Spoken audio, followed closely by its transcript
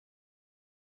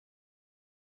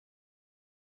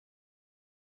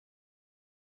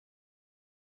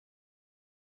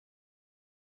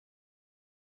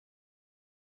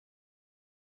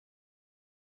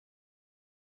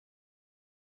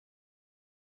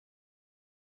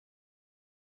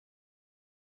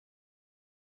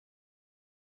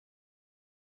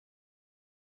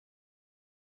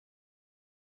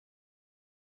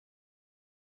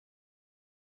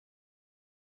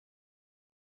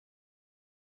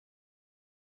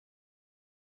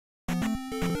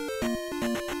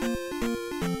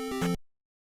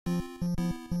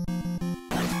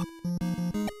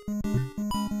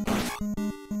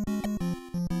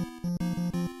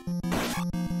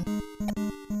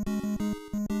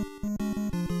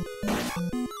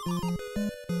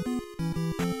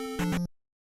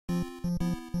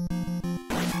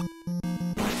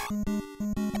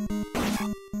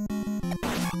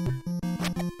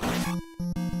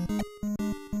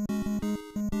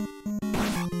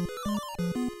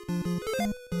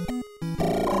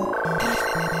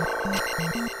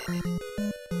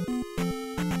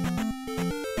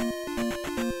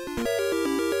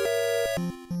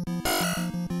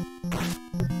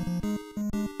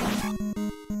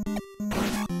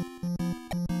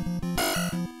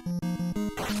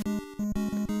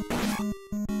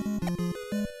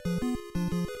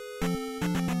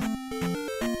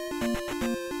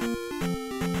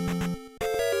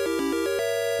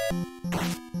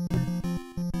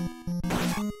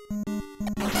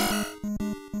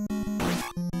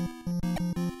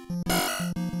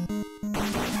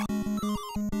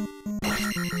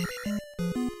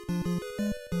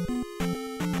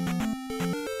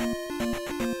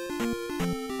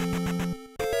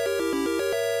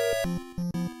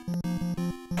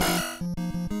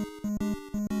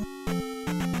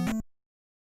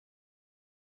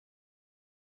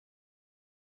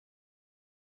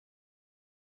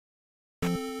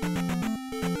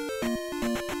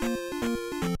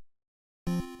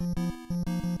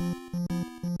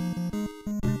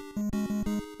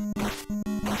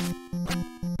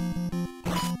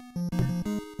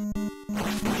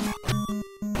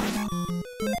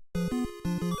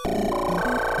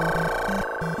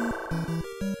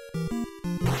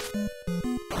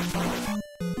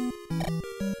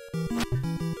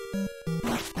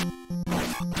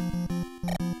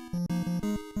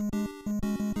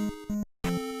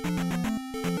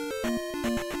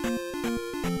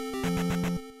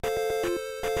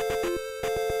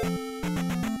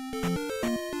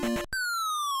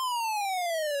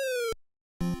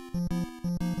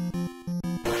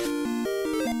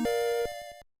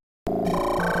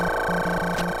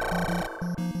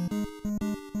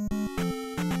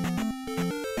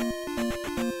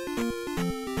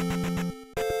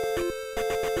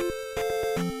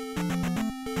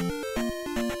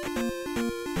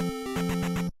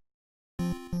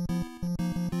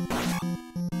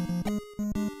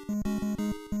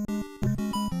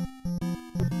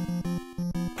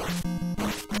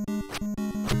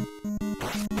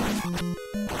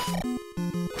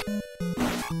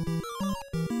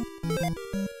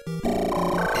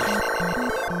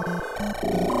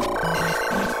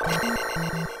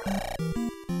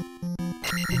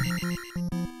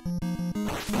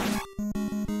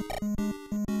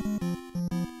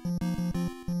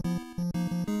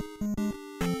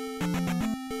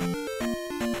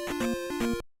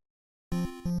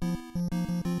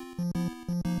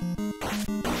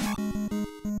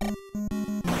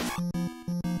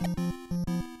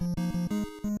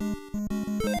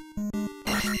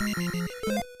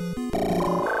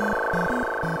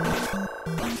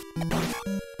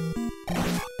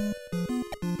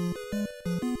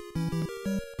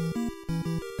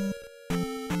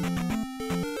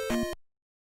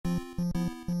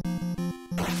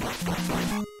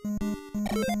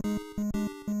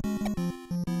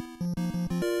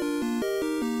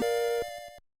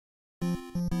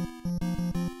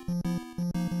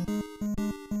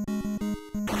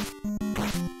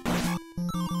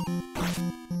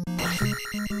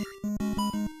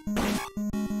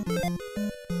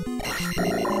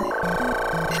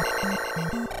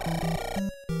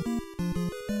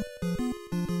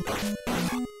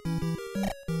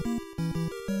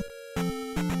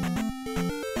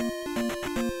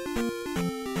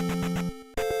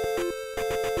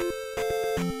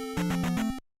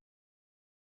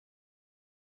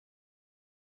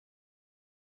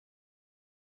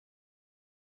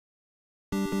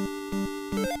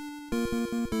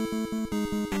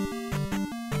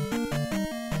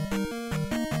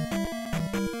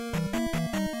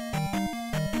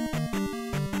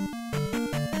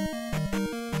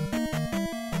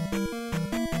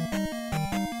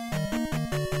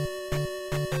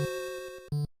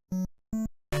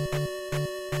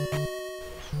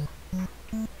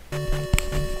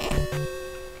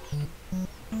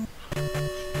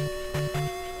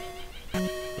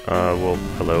Well,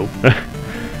 hello. I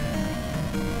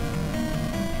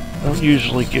don't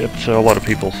usually get a lot of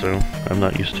people, so I'm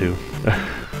not used to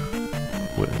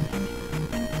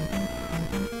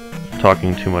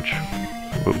talking too much.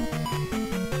 Whoa.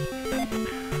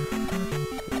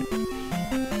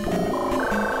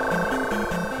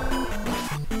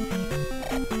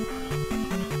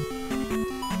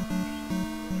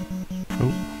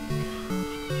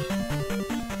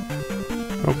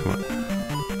 Oh, come on.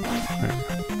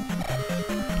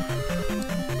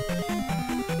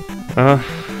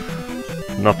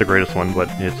 Not the greatest one, but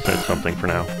it's something for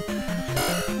now.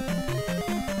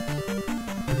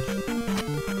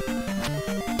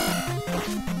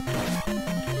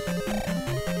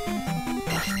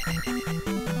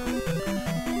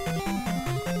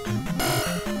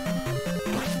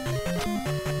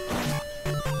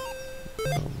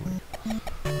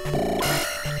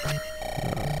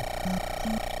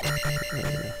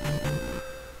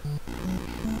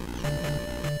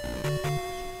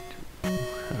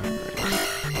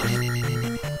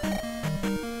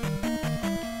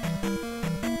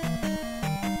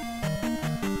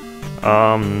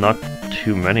 Not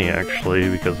too many actually,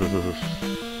 because this is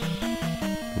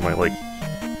my like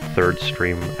third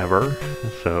stream ever,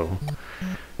 so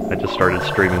I just started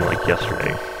streaming like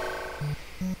yesterday.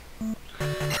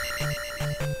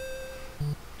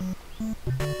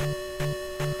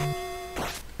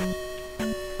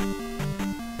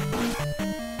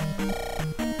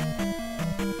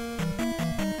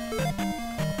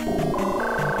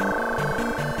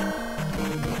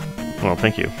 Well,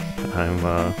 thank you.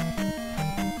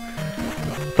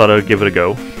 Thought I would give it a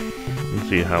go and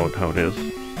see how it is.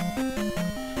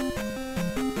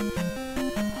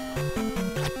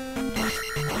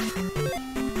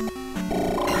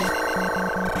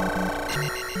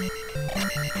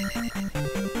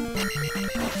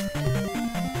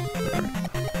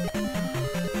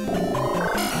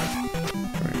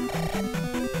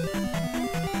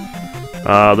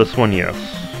 This one, yes,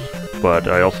 but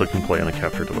I also can play on a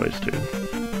capture device too.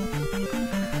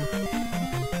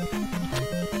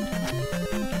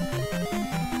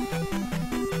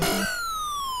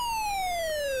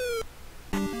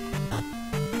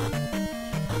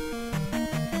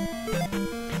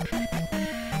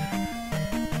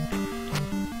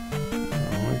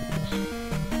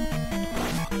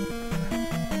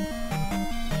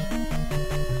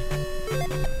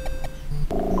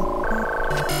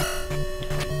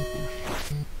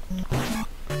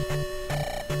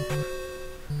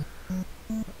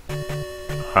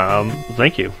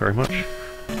 Thank you very much.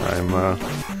 I'm, alright.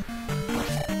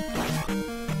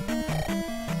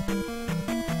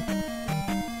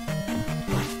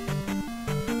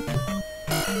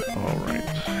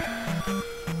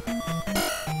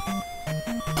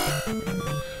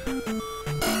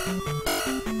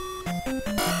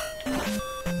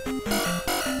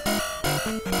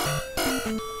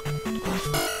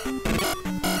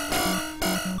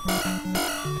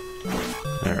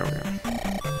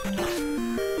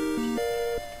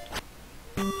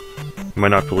 You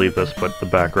might not believe this, but the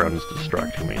background is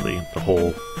distracting me. The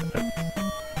whole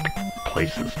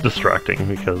place is distracting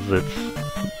because it's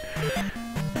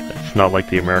not like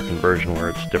the American version where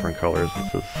it's different colors.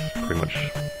 This is pretty much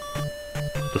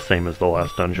the same as the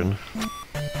last dungeon.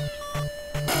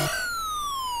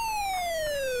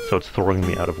 So it's throwing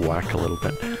me out of whack a little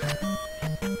bit.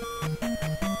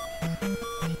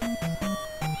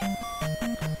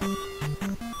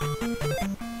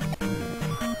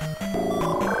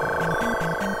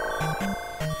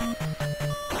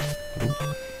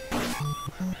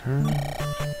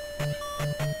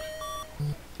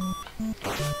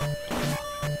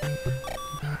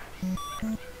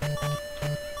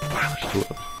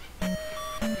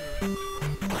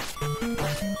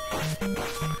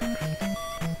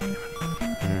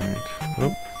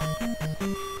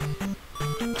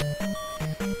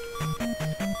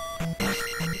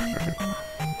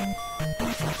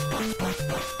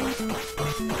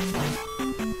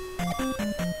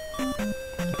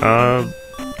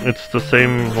 It's the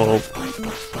same, well,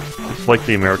 it's like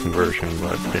the American version,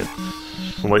 but it's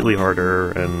slightly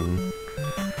harder and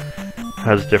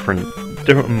has different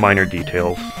minor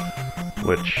details,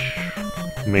 which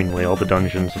mainly all the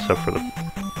dungeons except for the...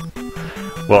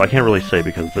 Well, I can't really say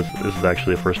because this is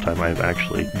actually the first time I've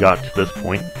actually got to this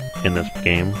point in this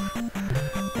game.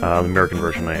 The American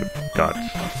version I got,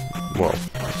 well,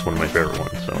 it's one of my favorite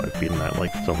ones, so I've beaten that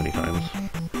like so many times.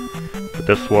 But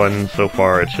this one, so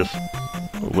far, it's just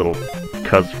little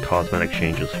cosmetic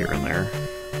changes here and there,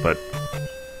 but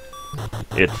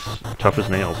it's tough as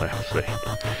nails, I have to say.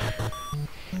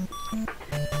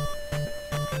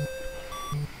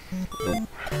 Do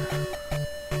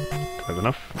I have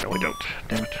enough? No, we don't.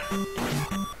 Damn it.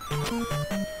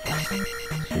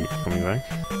 See, it's coming back.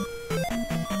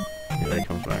 Yeah, he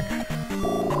comes back.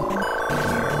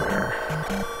 There.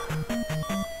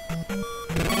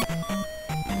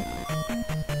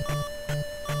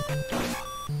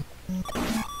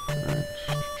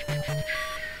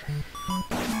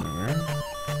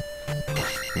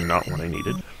 Not what I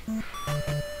needed.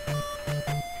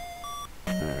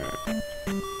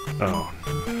 Oh,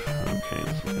 okay,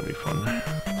 this is gonna be fun.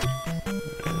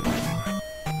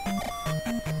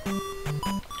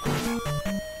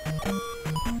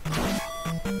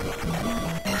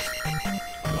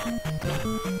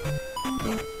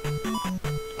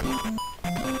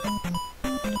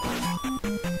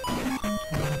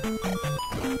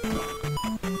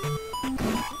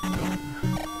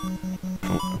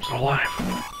 Oh, I'm still alive.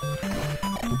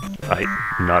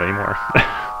 Not anymore.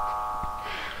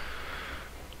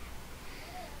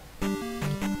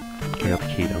 I got the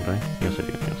key, don't I? Yes, I do,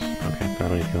 yes. Okay, I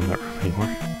don't need to go in that room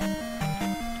anymore.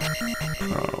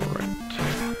 Alright.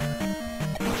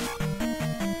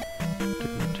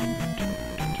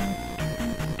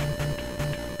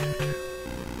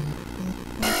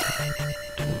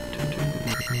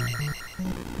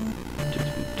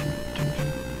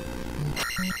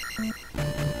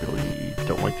 Really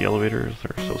don't like the elevators,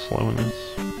 they're so slow in this.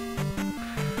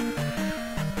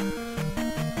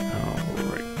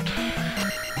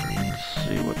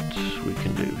 We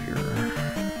can do here.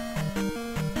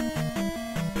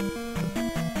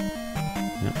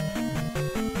 Yep.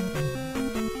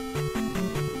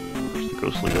 Where's the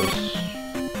ghostly ghosts?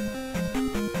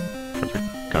 Are there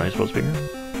guys supposed to be here?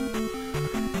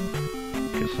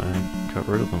 Guess I got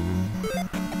rid of them.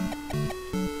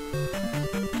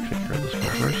 Take care of this guy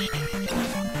first.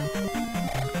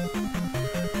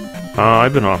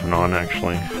 I've been off and on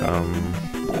actually.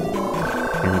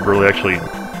 I'm really actually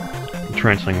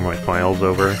transferring my files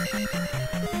over,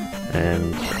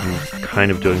 and I'm kind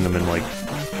of doing them in like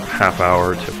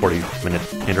half-hour to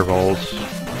 40-minute intervals.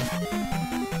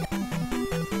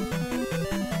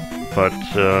 But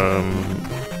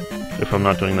if I'm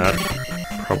not doing that,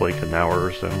 probably like an hour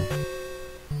or so.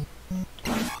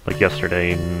 Like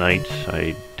yesterday night,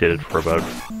 I did it for about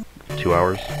 2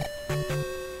 hours.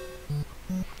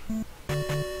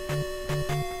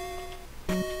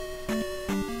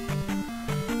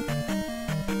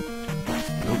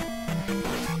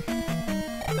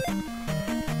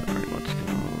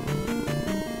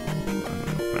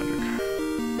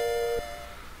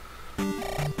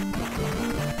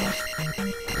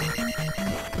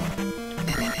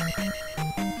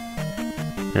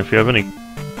 If you have any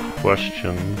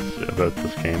questions about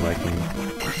this game, I can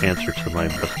answer to my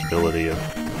best ability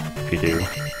if you do.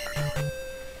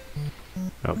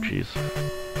 Oh, jeez.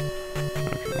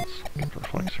 Okay, let's get the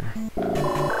reflexor.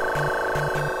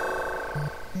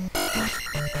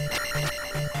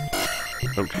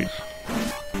 Oh, jeez.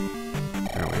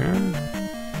 There we are.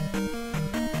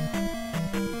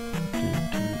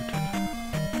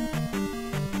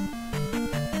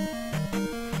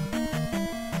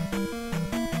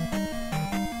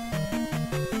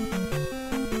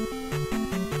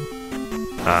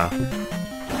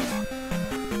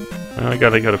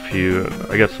 I got a few.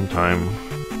 I got some time.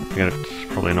 I got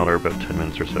probably another about 10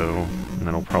 minutes or so, and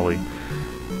then I'll probably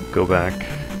go back,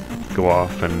 go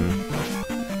off, and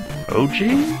OG?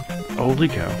 Holy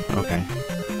cow! Okay.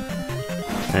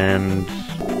 And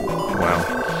wow,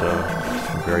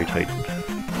 it's very tight.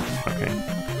 Okay.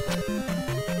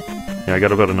 Yeah, I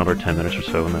got about another 10 minutes or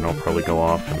so, and then I'll probably go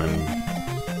off, and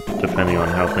then depending on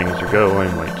how things go, I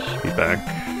might be back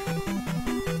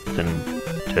within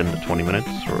 10 to 20 minutes,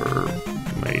 or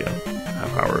maybe a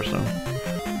half hour or so.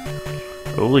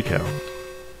 Holy cow.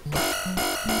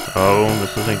 Oh,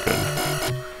 this isn't good.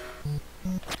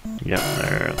 Yep,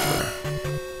 there, that's better.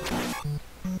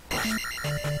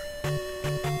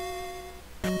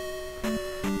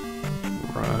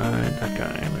 Right, that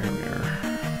guy, there we are.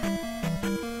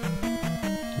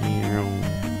 There we are.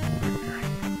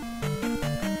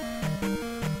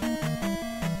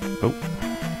 Oh.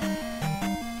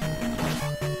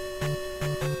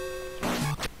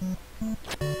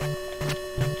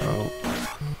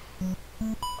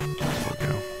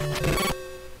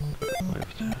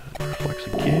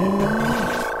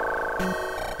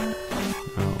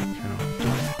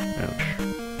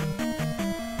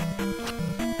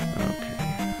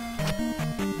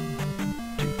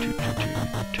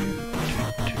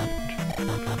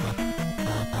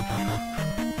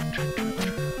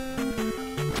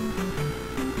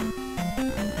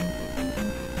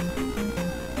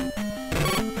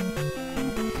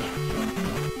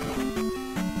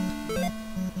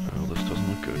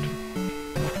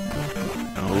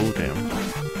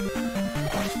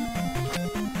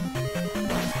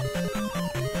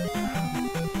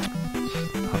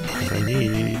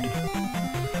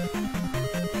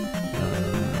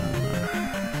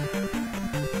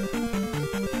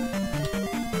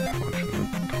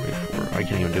 I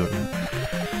can't even do it now.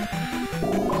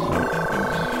 So.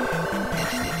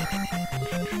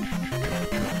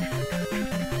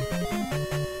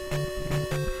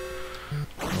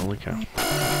 Holy cow.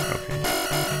 Okay.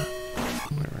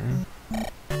 There.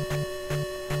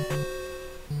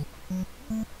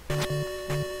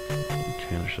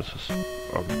 Okay, there's just a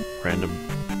random...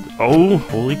 Oh,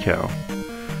 holy cow.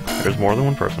 There's more than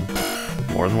one person.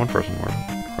 More than one person.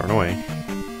 Run away.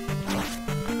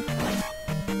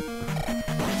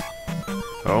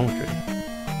 Oh, okay.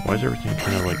 Why is everything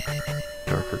kind of like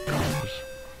darker colors?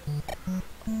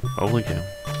 Holy cow.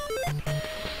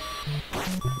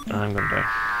 I'm gonna die.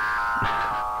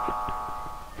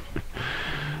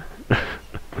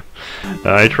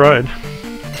 I tried.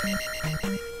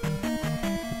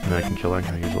 And I can kill that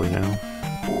guy easily now.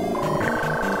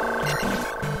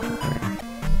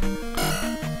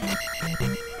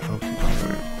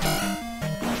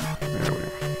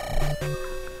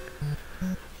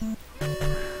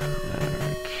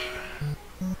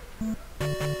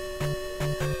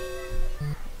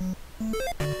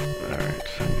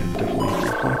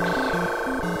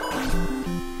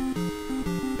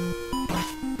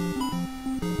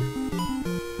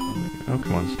 Oh,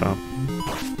 come on, stop.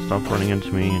 Stop running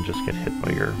into me and just get hit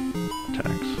by your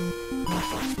attacks.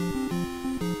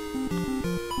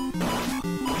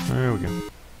 There we go.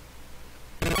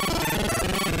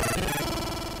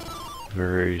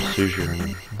 Very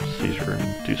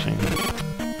seizure-inducing.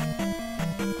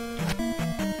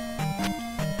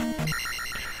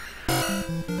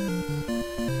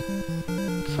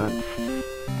 What's that?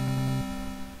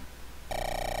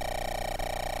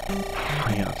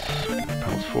 Yeah, it's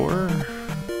pounds 4.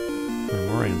 We're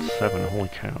already in 7. Holy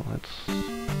cow, that's...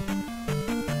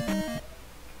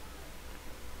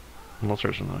 Unless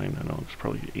there's a 9, I know it's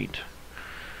probably 8.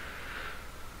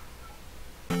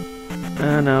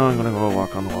 And now I'm gonna go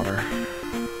walk on the water.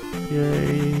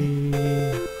 Yay!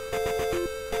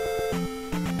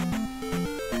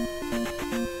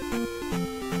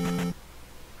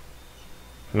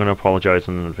 I'm gonna apologize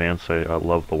in advance. I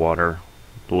love the water,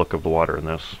 the look of the water in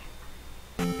this.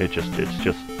 It's just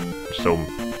so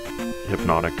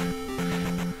hypnotic.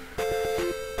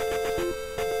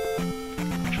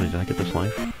 Actually, did I get this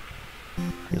life?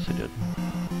 Yes, I did.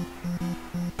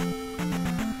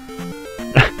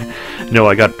 No,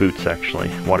 I got boots actually,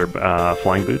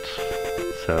 flying boots.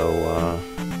 So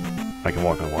I can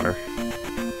walk on water.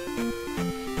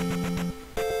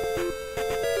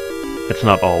 It's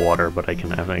not all water, but I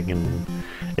can.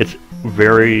 It's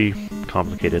very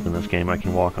complicated in this game. I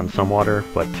can walk on some water,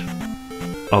 but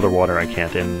other water I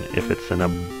can't. And if it's in a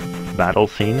battle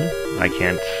scene, I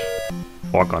can't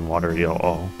walk on water at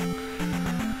all.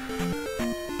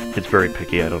 It's very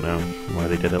picky. I don't know why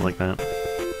they did it like that.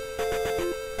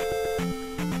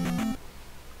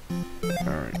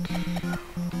 Alright.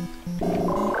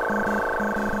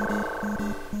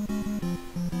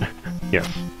 Yes.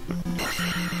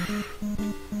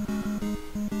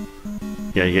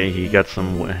 Yeah, he got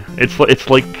some... It's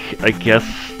like, I guess,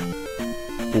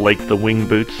 like the wing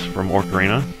boots from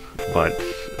Ocarina, but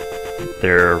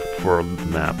they're for the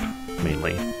map,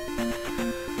 mainly.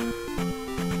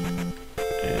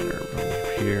 And we're going up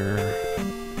here.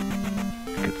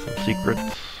 Get some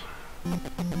secrets.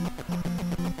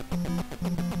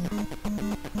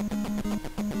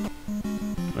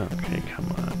 Okay, come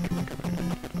on.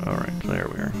 Alright, there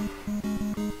we are.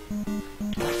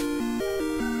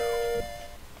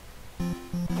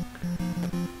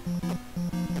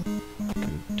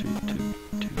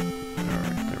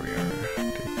 Alright, there we are.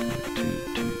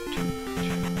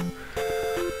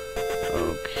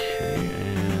 Okay,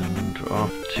 and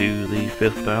off to the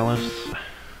 5th palace.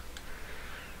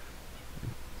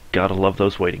 Gotta love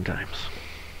those waiting times.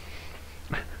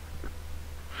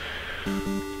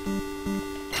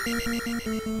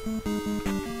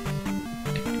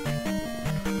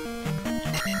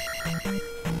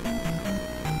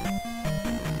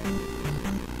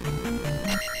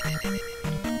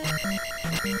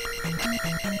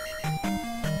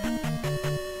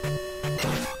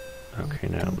 Okay,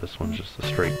 now this one's just a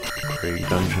straight gray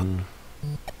dungeon.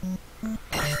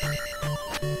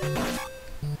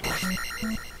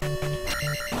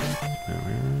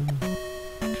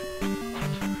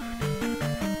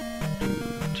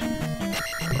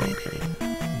 Okay.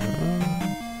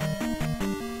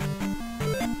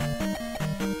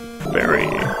 Berry.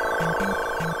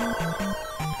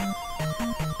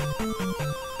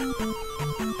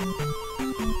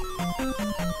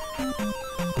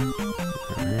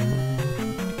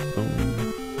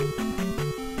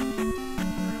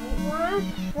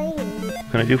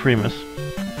 What can I do for you, miss?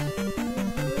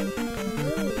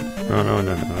 No,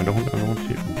 I don't want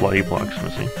you bloody blocks,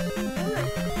 missy.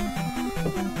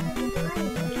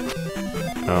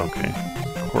 Okay,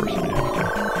 of course I do.